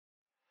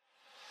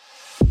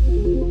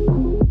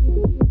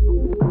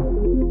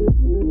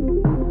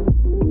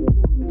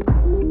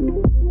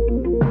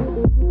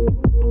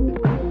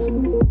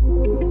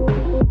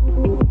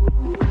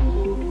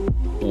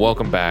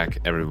Welcome back,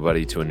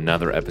 everybody, to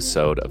another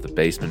episode of The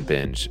Basement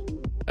Binge.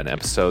 An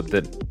episode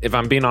that, if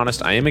I'm being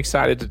honest, I am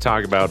excited to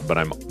talk about, but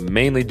I'm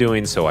mainly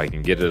doing so I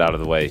can get it out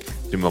of the way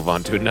to move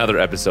on to another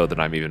episode that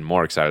I'm even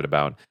more excited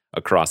about,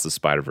 Across the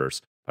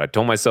Spider-Verse. But I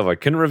told myself I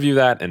couldn't review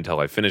that until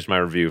I finished my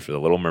review for The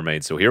Little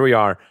Mermaid, so here we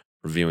are,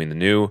 reviewing the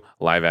new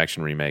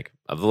live-action remake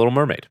of The Little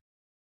Mermaid.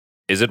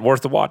 Is it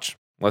worth the watch?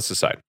 Let's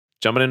decide.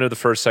 Jumping into the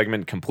first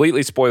segment,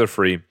 completely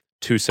spoiler-free,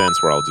 2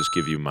 cents, where I'll just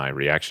give you my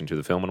reaction to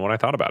the film and what I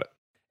thought about it.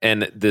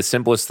 And the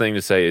simplest thing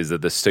to say is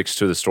that this sticks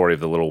to the story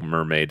of The Little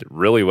Mermaid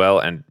really well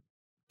and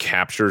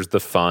captures the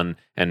fun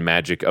and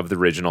magic of the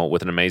original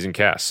with an amazing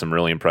cast, some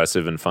really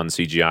impressive and fun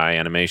CGI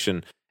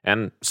animation,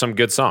 and some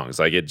good songs.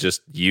 Like, it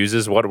just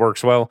uses what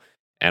works well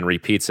and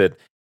repeats it,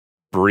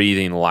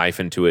 breathing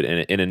life into it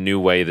in a new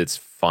way that's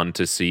fun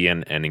to see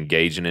and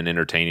engaging and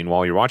entertaining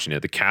while you're watching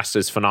it. The cast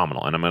is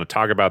phenomenal, and I'm going to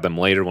talk about them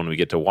later when we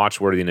get to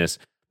watchworthiness,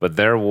 but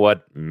they're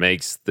what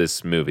makes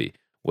this movie.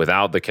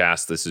 Without the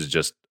cast, this is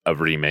just a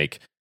remake.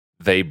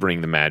 They bring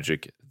the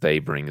magic, they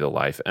bring the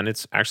life, and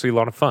it's actually a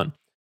lot of fun.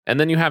 And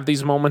then you have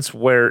these moments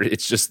where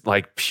it's just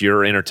like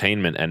pure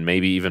entertainment and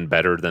maybe even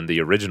better than the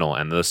original,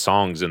 and the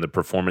songs and the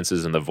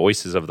performances and the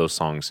voices of those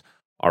songs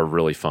are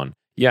really fun.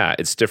 Yeah,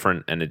 it's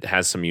different and it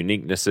has some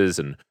uniquenesses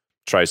and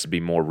tries to be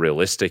more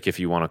realistic, if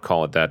you want to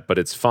call it that, but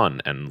it's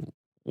fun, and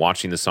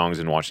watching the songs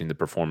and watching the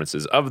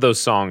performances of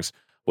those songs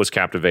was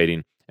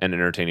captivating and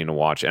entertaining to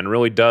watch, and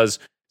really does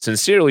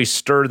sincerely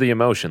stir the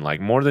emotion, like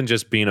more than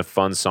just being a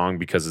fun song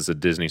because it's a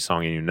Disney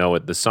song and you know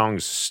it. The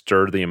songs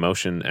stir the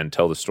emotion and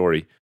tell the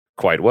story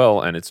quite well,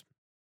 and it's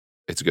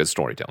good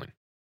storytelling.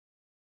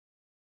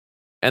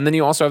 And then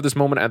you also have this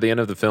moment at the end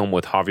of the film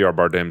with Javier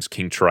Bardem's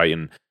King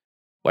Triton,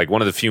 like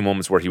one of the few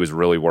moments where he was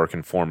really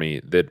working for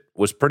me that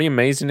was pretty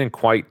amazing and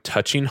quite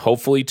touching,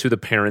 hopefully to the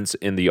parents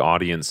in the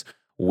audience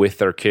with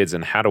their kids,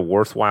 and had a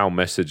worthwhile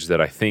message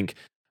that I think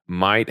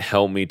might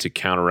help me to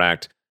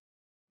counteract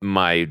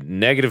my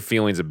negative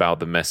feelings about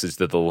the message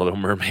that The Little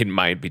Mermaid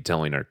might be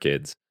telling our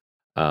kids.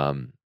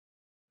 But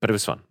it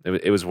was fun.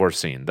 It was worth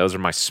seeing. Those are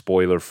my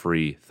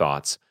spoiler-free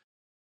thoughts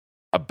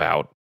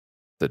about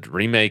the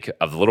remake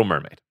of The Little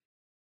Mermaid.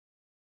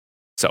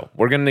 So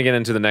we're going to get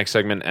into the next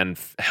segment and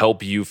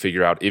help you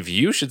figure out if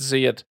you should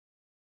see it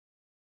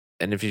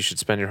and if you should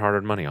spend your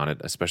hard-earned money on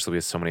it, especially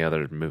with so many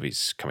other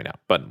movies coming out.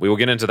 But we will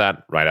get into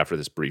that right after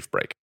this brief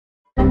break.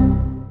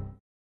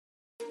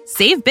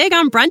 Save big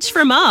on brunch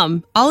for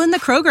mom, all in the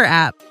Kroger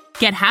app.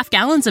 Get half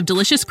gallons of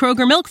delicious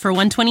Kroger milk for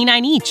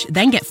 $1.29 each.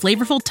 Then get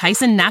flavorful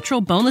Tyson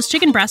natural boneless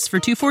chicken breasts for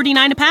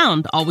 $2.49 a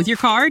pound, all with your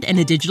card and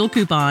a digital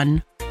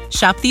coupon.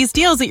 Shop these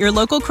deals at your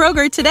local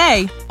Kroger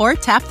today, or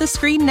tap the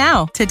screen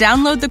now to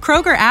download the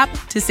Kroger app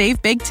to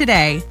save big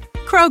today.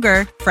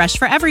 Kroger, fresh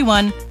for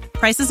everyone.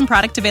 Prices and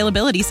product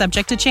availability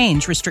subject to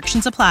change.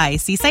 Restrictions apply.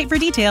 See site for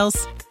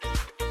details.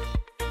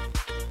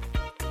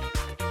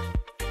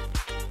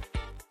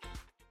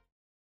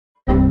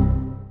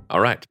 All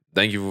right.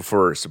 Thank you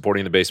for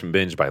supporting The Basement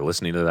Binge by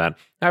listening to that.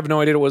 I have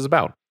no idea what it was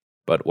about,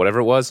 but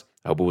whatever it was,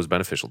 I hope it was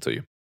beneficial to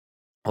you.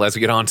 Let's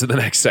get on to the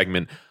next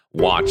segment,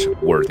 Watch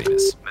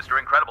Worthiness. Mr.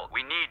 Incredible,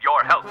 we need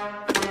your help.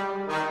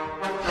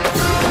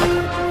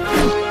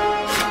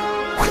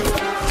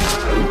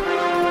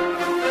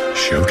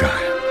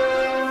 Showtime.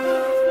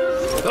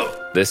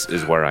 This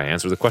is where I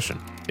answer the question,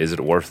 is it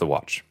worth the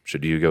watch?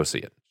 Should you go see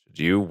it? Should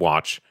you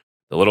watch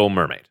The Little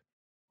Mermaid?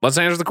 Let's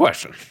answer the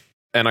question.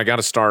 And I got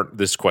to start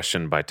this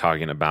question by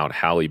talking about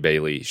Halle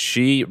Bailey.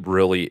 She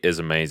really is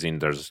amazing.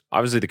 There's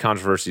obviously the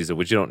controversies that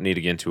which you don't need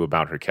to get into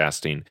about her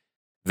casting.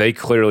 They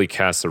clearly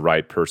cast the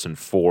right person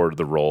for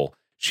the role.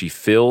 She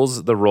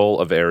fills the role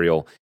of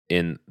Ariel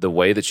in the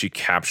way that she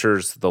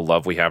captures the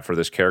love we have for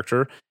this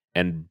character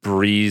and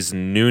breathes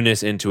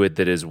newness into it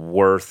that is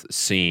worth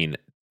seeing.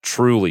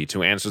 Truly,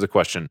 to answer the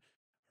question,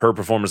 her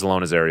performance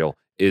alone as Ariel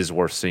is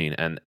worth seeing.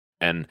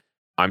 And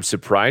I'm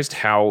surprised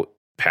how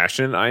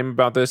passionate I am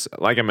about this.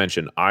 Like I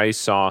mentioned, I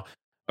saw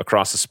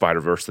Across the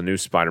Spider-Verse, the new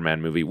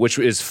Spider-Man movie, which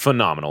is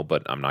phenomenal,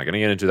 but I'm not going to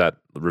get into that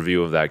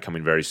review of that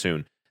coming very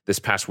soon, this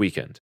past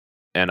weekend.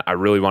 And I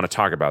really want to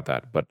talk about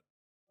that, but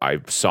I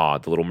saw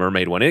The Little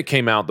Mermaid when it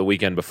came out the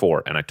weekend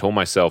before, and I told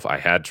myself I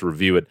had to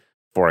review it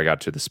before I got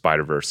to the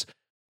Spider-Verse.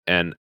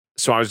 And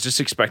so I was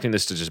just expecting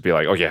this to just be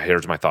like, oh yeah,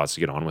 here's my thoughts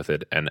to get on with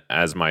it. And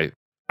as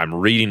I'm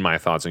reading my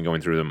thoughts and going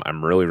through them,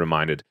 I'm really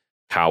reminded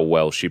how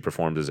well she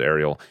performed as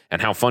Ariel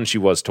and how fun she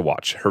was to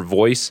watch. Her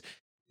voice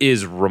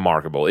is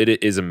remarkable. It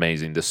is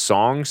amazing. The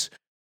songs,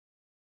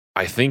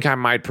 I think I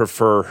might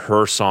prefer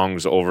her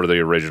songs over the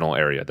original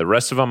Ariel. The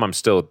rest of them, I'm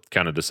still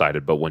kind of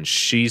decided. But when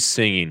she's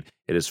singing,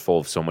 it is full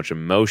of so much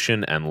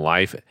emotion and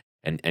life,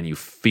 and you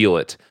feel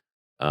it.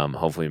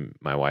 Hopefully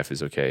my wife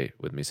is okay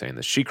with me saying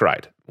this. She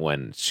cried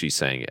when she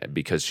sang it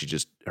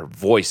because her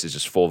voice is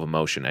just full of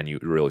emotion, and you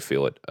really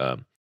feel it.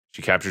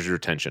 She captures your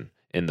attention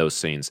in those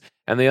scenes.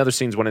 And the other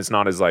scenes when it's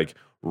not as like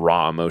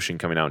raw emotion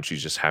coming out and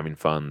she's just having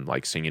fun,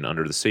 like singing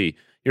Under the Sea,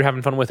 you're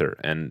having fun with her.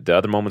 And the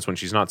other moments when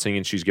she's not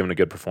singing, she's giving a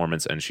good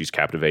performance and she's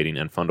captivating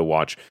and fun to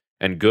watch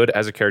and good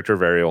as a character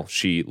of Ariel.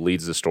 She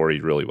leads the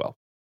story really well.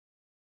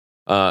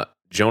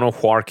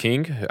 Jonah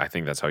King, I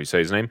think that's how you say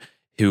his name,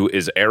 who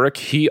is Eric.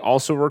 He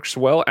also works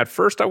well. At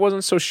first, I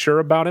wasn't so sure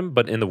about him,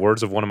 but in the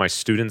words of one of my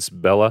students,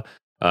 Bella,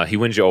 he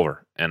wins you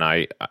over,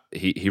 and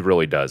he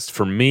really does.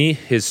 For me,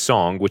 his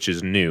song, which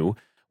is new,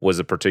 was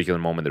a particular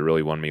moment that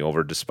really won me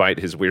over, despite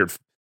his weird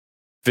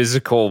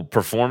physical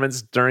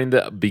performance during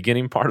the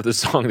beginning part of the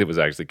song that was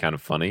actually kind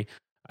of funny.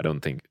 I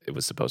don't think it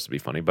was supposed to be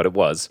funny, but it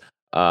was.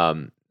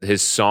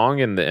 His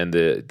song and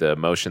the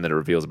emotion that it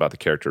reveals about the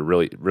character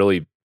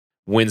really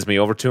wins me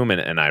over to him,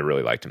 and I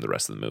really liked him the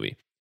rest of the movie.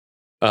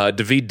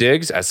 Daveed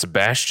Diggs as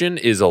Sebastian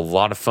is a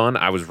lot of fun.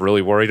 I was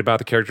really worried about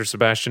the character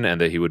Sebastian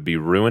and that he would be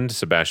ruined.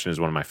 Sebastian is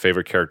one of my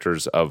favorite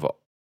characters of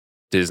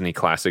Disney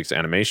classics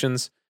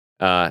animations.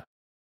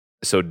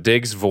 So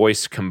Diggs'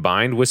 voice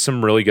combined with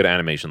some really good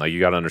animation. Like, you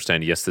got to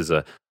understand, yes, this is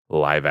a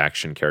live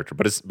action character,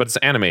 but it's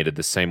animated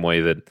the same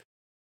way that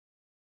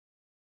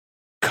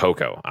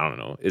Coco, I don't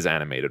know, is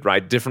animated,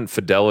 right? Different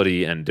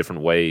fidelity and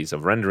different ways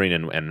of rendering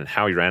and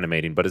how you're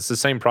animating, but it's the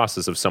same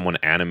process of someone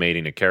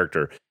animating a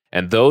character.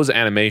 And those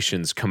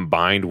animations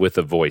combined with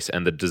the voice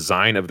and the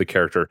design of the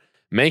character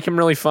make him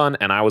really fun,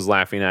 and I was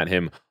laughing at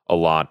him a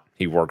lot.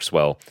 He works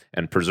well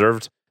and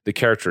preserved the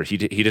character. He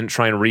didn't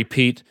try and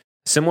repeat,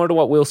 similar to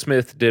what Will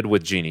Smith did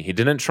with Genie. He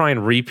didn't try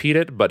and repeat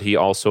it, but he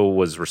also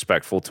was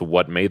respectful to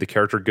what made the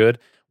character good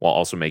while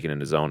also making it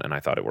his own, and I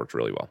thought it worked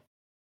really well.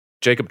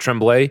 Jacob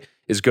Tremblay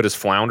is good as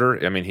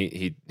Flounder. I mean,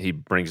 he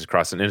brings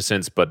across an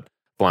innocence, but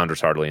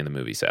Flounder's hardly in the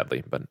movie,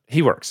 sadly, but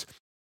he works.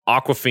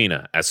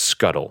 Awkwafina as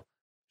Scuttle.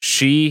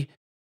 She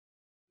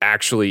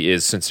actually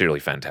is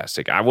sincerely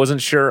fantastic. I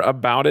wasn't sure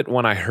about it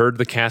when I heard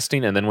the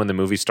casting, and then when the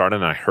movie started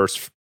and I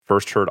first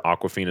heard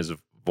Awkwafina's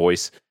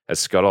voice as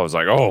Scuttle, I was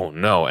like, oh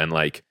no, and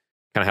like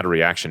kind of had a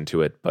reaction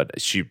to it,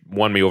 but she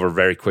won me over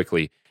very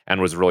quickly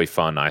and was really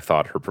fun. I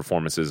thought her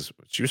performances,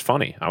 she was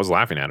funny. I was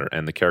laughing at her,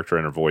 and the character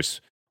and her voice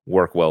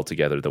work well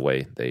together the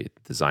way they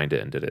designed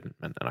it and did it,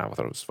 and I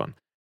thought it was fun.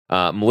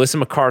 Melissa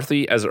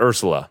McCarthy as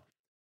Ursula.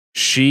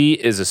 She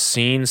is a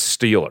scene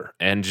stealer,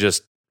 and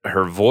just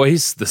her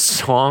voice, the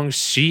song,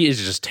 she is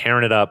just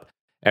tearing it up,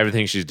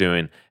 everything she's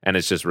doing, and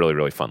it's just really,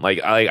 really fun.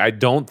 Like, I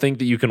don't think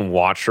that you can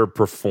watch her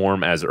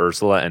perform as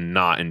Ursula and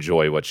not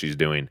enjoy what she's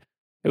doing.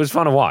 It was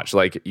fun to watch.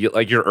 Like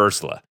you're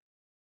Ursula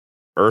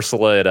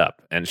it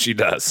up, and she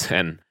does.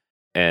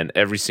 And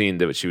every scene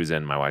that she was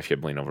in, my wife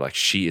kept leaning over like,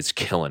 she is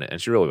killing it,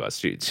 and she really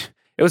was. It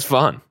was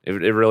fun. It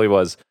really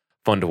was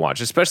fun to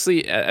watch,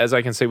 especially as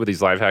I can say with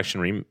these live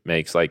action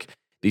remakes. Like,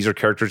 these are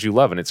characters you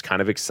love, and it's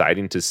kind of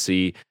exciting to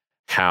see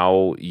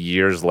how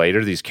years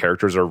later these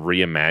characters are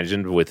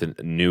reimagined with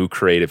new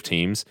creative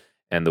teams,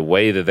 and the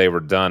way that they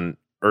were done,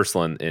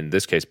 Ursula in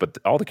this case, but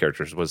all the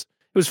characters was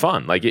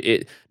fun. Like,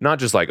 it not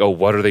just like, oh,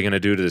 what are they going to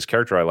do to this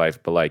character I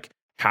like, but like,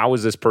 how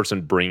is this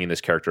person bringing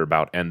this character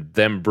about, and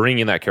them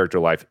bringing that character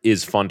to life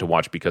is fun to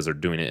watch because they're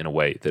doing it in a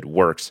way that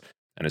works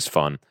and is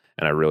fun,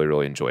 and I really,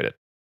 really enjoyed it.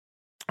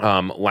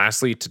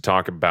 Lastly, to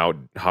talk about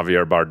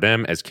Javier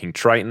Bardem as King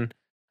Triton,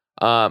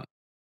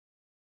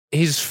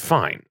 he's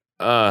fine.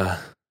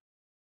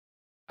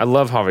 I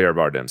love Javier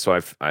Bardem, so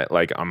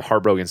I'm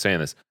heartbroken saying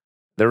this.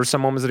 There were some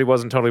moments that he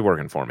wasn't totally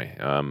working for me,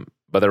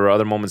 but there were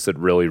other moments that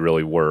really,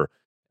 really were,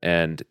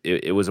 and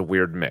it was a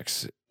weird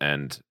mix.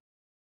 And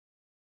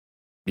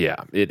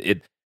yeah,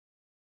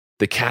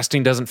 the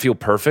casting doesn't feel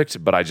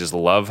perfect, but I just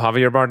love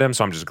Javier Bardem,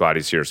 so I'm just glad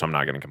he's here, so I'm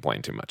not going to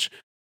complain too much.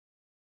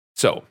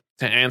 So,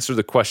 to answer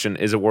the question,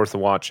 is it worth a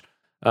watch?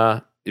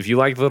 If you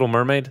like Little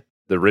Mermaid,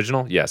 the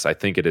original, yes, I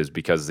think it is,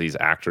 because these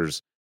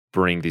actors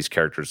bring these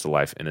characters to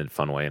life in a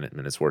fun way, and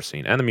it's worth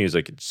seeing. And the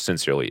music,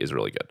 sincerely, is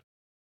really good.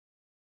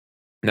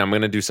 Now, I'm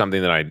going to do something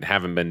that I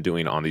haven't been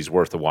doing on these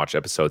worth a watch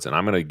episodes, and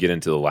I'm going to get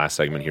into the last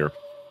segment here,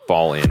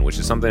 Fall In, which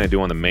is something I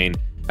do on the main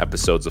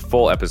episodes, the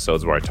full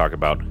episodes, where I talk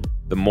about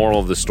the moral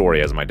of the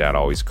story, as my dad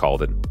always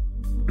called it.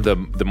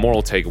 The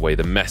moral takeaway,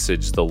 the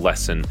message, the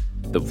lesson,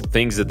 the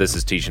things that this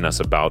is teaching us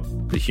about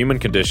the human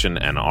condition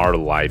and our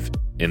life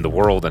in the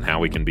world and how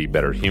we can be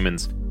better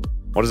humans.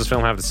 What does this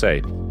film have to say?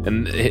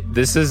 And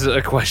this is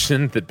a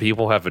question that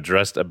people have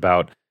addressed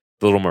about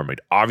The Little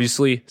Mermaid.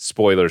 Obviously,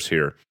 spoilers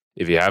here.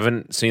 If you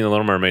haven't seen The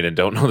Little Mermaid and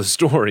don't know the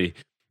story,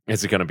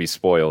 it's going to be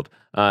spoiled.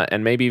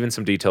 And maybe even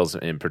some details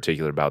in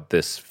particular about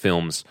this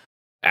film's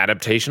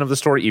adaptation of the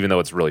story, even though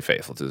it's really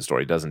faithful to the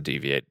story. It doesn't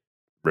deviate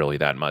really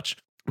that much.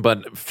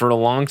 But for a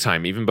long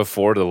time, even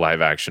before the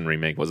live action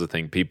remake was a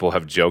thing, people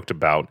have joked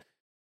about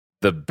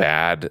the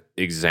bad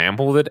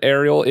example that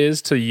Ariel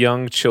is to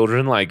young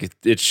children. Like,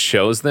 it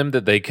shows them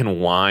that they can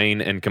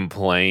whine and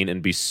complain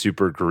and be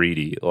super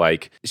greedy.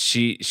 Like,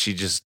 she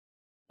just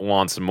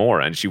wants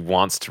more, and she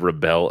wants to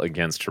rebel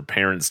against her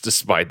parents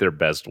despite their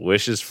best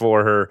wishes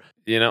for her.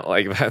 You know,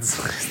 like,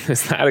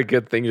 is that a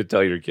good thing to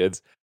tell your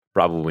kids?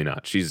 Probably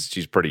not.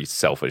 She's pretty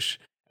selfish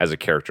as a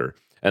character.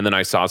 And then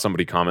I saw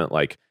somebody comment,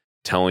 like,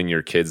 telling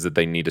your kids that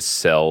they need to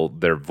sell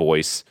their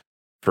voice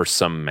for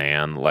some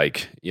man,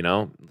 like, you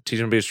know, teach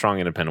them to be a strong,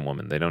 independent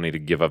woman. They don't need to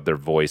give up their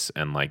voice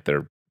and like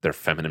their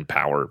feminine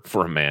power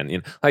for a man. You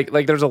know,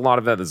 like there's a lot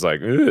of that that's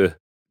like, ugh.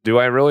 do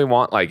I really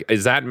want, like,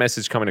 is that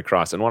message coming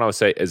across? And what I would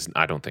say is,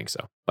 I don't think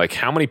so. Like,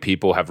 how many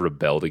people have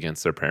rebelled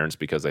against their parents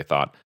because they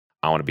thought,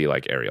 I want to be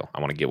like Ariel. I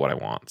want to get what I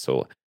want.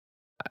 So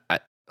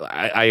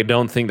I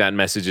don't think that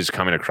message is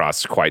coming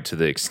across quite to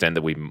the extent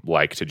that we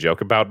like to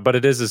joke about, but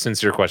it is a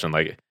sincere question.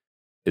 Like,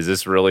 is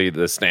this really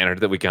the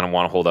standard that we kind of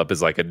want to hold up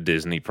as like a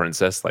Disney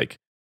princess? Like,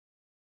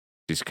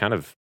 she's kind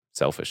of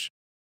selfish.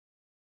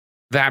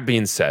 That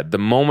being said, the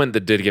moment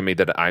that did get me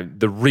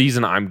the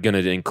reason I'm going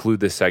to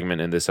include this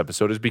segment in this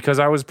episode is because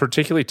I was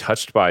particularly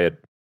touched by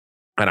it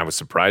and I was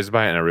surprised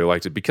by it and I really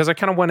liked it because I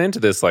kind of went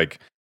into this like,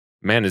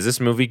 man, is this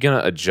movie going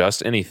to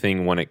adjust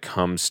anything when it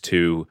comes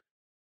to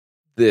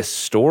this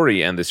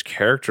story and this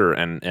character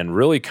and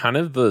really kind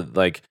of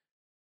the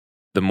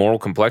moral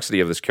complexity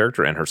of this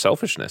character and her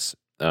selfishness?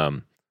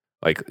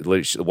 Like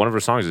one of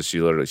her songs is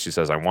she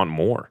says, I want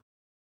more.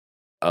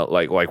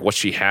 Like what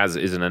she has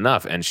isn't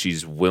enough, and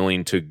she's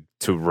willing to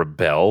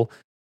rebel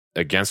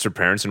against her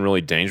parents in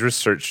really dangerous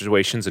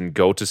situations and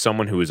go to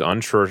someone who is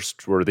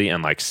untrustworthy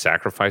and like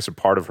sacrifice a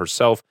part of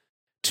herself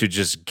to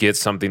just get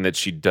something that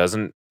she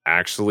doesn't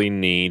actually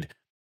need.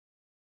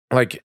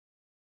 Like,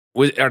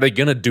 are they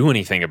gonna do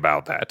anything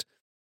about that?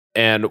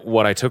 And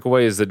what I took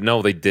away is that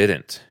no, they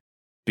didn't,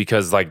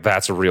 because like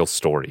that's a real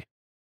story.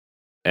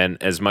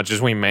 And as much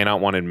as we may not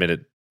want to admit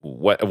it,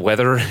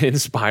 whether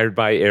inspired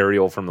by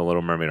Ariel from The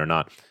Little Mermaid or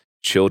not,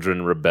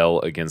 children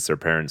rebel against their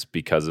parents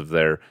because of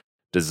their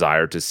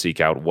desire to seek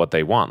out what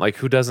they want. Like,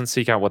 who doesn't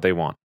seek out what they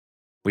want?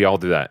 We all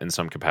do that in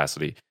some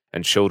capacity.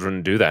 And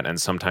children do that.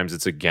 And sometimes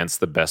it's against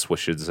the best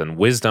wishes and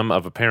wisdom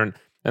of a parent,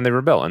 and they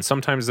rebel. And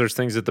sometimes there's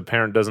things that the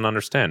parent doesn't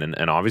understand.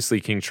 And obviously,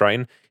 King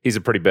Triton, he's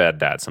a pretty bad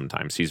dad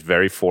sometimes. He's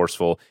very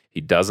forceful.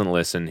 He doesn't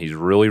listen. He's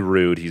really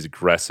rude. He's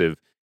aggressive.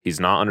 He's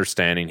not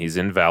understanding. He's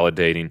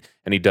invalidating.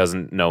 And he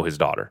doesn't know his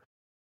daughter.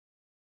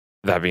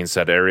 That being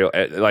said, Ariel,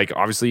 like,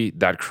 obviously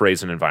that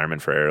creates an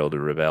environment for Ariel to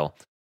rebel.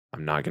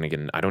 I'm not going to get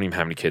in, I don't even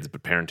have any kids,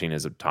 but parenting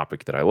is a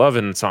topic that I love,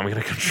 and so I'm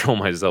going to control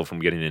myself from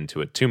getting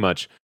into it too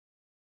much.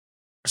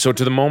 So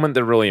to the moment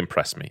that really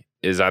impressed me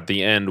is at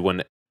the end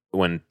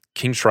when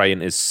King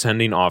Triton is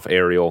sending off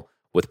Ariel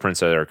with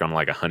Prince Eric on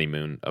like a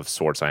honeymoon of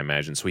sorts, I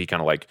imagine. So he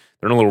kind of like,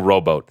 they're in a little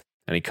rowboat,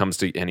 and he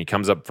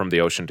comes up from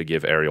the ocean to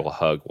give Ariel a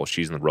hug while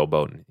she's in the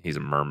rowboat, and he's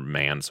a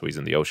merman, so he's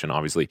in the ocean,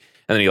 obviously.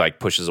 And then he like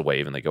pushes a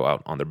wave and they go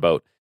out on their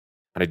boat.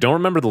 And I don't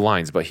remember the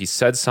lines, but he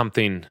said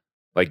something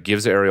like,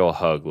 gives Ariel a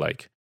hug,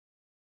 like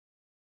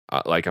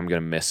I'm going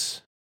to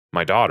miss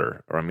my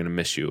daughter, or I'm going to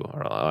miss you,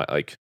 or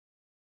like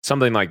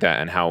something like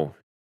that. And how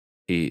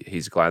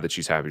he's glad that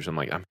she's happy. So I'm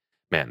like,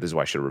 man, this is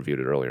why I should have reviewed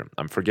it earlier.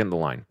 I'm forgetting the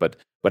line, but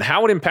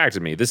how it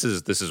impacted me. This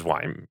is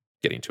why I'm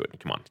getting to it.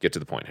 Come on, get to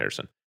the point,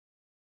 Harrison.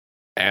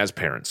 As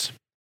parents,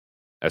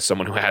 as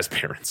someone who has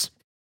parents,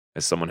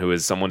 as someone who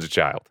is someone's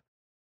child,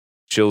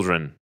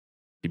 children,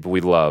 people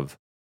we love,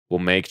 will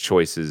make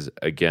choices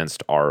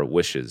against our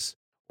wishes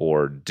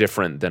or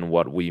different than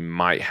what we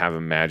might have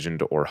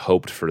imagined or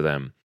hoped for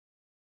them.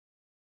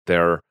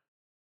 There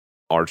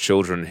are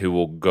children who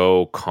will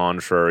go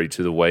contrary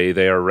to the way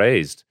they are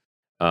raised,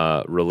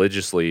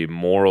 religiously,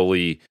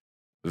 morally,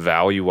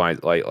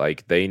 value-wise,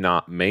 like they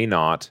may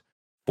not,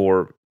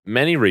 for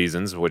many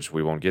reasons, which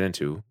we won't get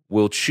into,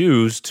 will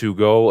choose to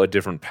go a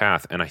different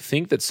path. And I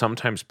think that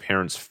sometimes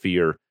parents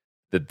fear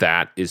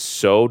that is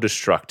so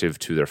destructive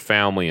to their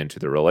family and to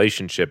their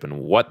relationship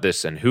and what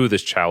this and who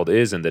this child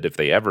is, and that if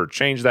they ever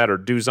change that or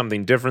do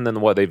something different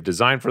than what they've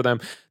designed for them,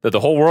 that the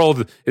whole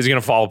world is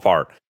going to fall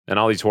apart and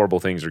all these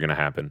horrible things are going to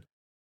happen.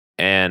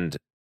 And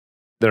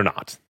they're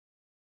not.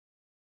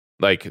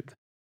 Like,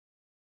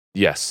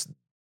 yes,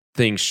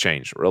 things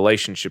change,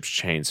 relationships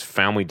change,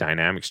 family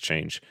dynamics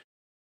change,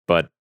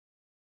 but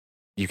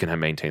you can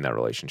maintain that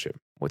relationship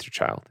with your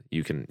child.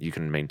 You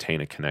can maintain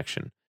a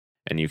connection.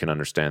 And you can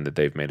understand that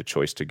they've made a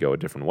choice to go a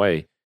different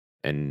way,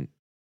 and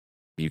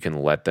you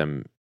can let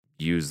them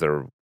use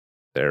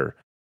their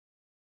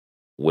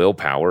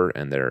willpower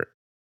and their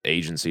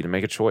agency to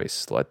make a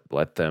choice.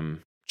 Let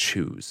them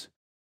choose.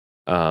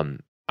 I'm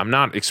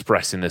not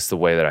expressing this the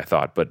way that I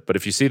thought, but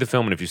if you see the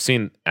film, and if you've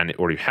seen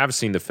or you have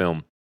seen the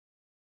film,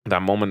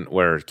 that moment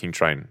where King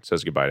Triton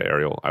says goodbye to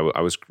Ariel, I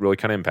was really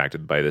kind of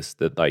impacted by this.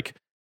 That like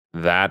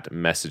that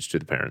message to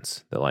the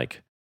parents that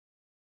like,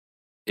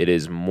 it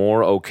is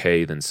more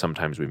okay than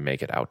sometimes we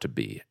make it out to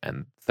be.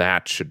 And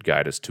that should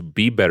guide us to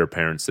be better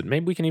parents, that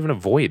maybe we can even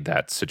avoid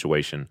that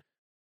situation.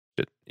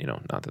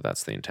 Not that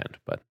that's the intent.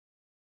 But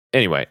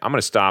anyway, I'm going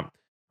to stop.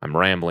 I'm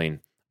rambling.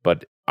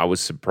 But I was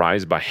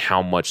surprised by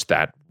how much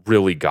that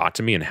really got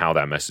to me and how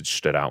that message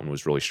stood out and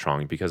was really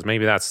strong. Because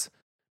maybe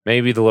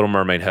The Little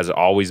Mermaid has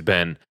always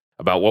been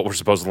about what we're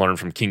supposed to learn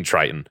from King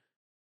Triton.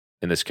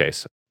 In this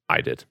case, I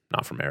did,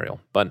 not from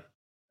Ariel. But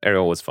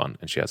Ariel was fun,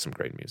 and she had some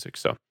great music.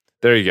 So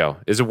there you go.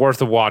 Is it worth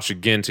a watch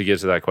again to get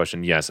to that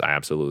question? Yes, I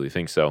absolutely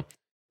think so.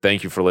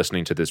 Thank you for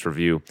listening to this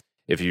review.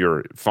 If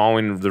you're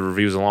following the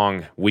reviews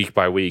along week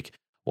by week,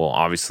 well,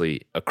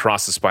 obviously,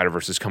 Across the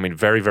Spider-Verse is coming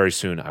very, very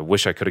soon. I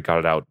wish I could have got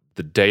it out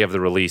the day of the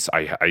release.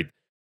 I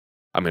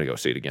I'm going to go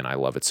see it again. I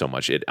love it so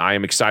much. I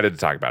am excited to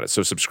talk about it.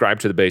 So subscribe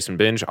to the Basement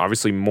Binge.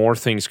 Obviously, more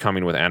things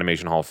coming with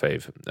Animation Hall of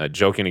Fame.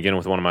 Joking again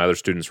with one of my other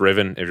students,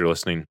 Riven, if you're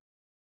listening.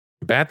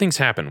 Bad things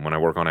happen when I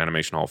work on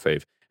Animation Hall of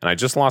Fame. And I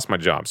just lost my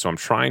job. So I'm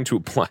trying to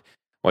apply.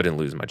 Well, I didn't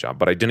lose my job,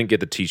 but I didn't get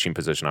the teaching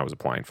position I was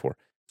applying for.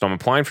 So I'm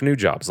applying for new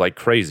jobs like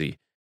crazy.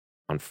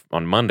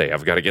 On Monday,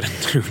 I've got to get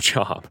a new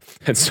job.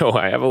 And so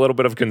I have a little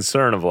bit of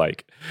concern of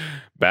like,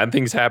 bad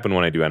things happen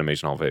when I do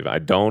Animation Hall of Fame. I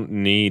don't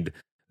need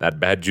that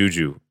bad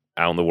juju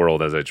out in the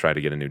world as I try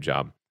to get a new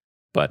job.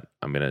 But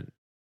I'm going to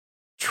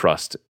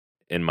trust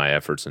in my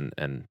efforts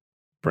and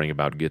bring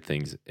about good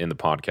things in the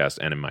podcast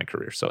and in my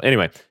career. So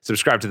anyway,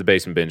 subscribe to the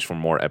Basement Binge for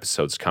more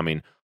episodes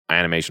coming.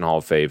 Animation Hall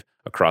of Fame,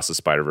 Across the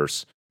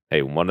Spider-Verse.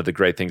 Hey, one of the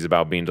great things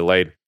about being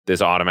delayed,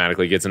 this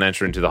automatically gets an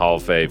entry into the Hall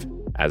of Fame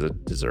as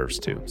it deserves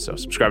to. So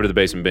subscribe to the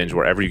Basement Binge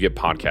wherever you get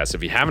podcasts.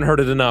 If you haven't heard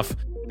it enough,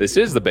 this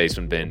is the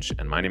Basement Binge,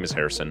 and my name is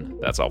Harrison.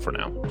 That's all for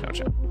now. Ciao,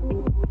 ciao.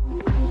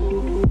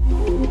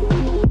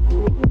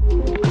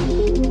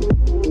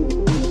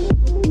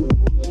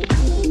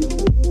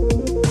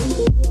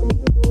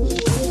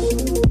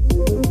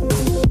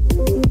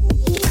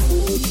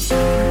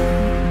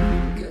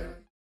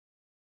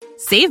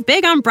 Save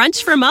big on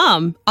brunch for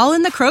mom, all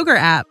in the Kroger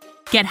app.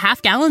 Get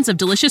half gallons of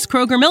delicious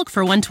Kroger milk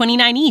for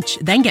 $1.29 each.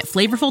 Then get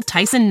flavorful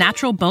Tyson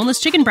natural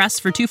boneless chicken breasts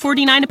for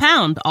 $2.49 a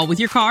pound, all with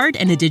your card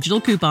and a digital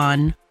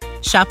coupon.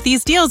 Shop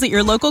these deals at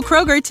your local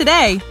Kroger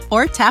today,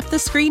 or tap the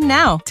screen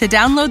now to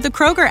download the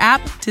Kroger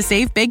app to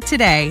save big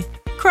today.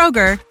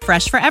 Kroger,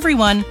 fresh for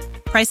everyone.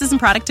 Prices and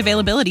product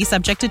availability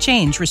subject to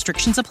change.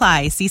 Restrictions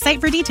apply. See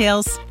site for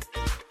details.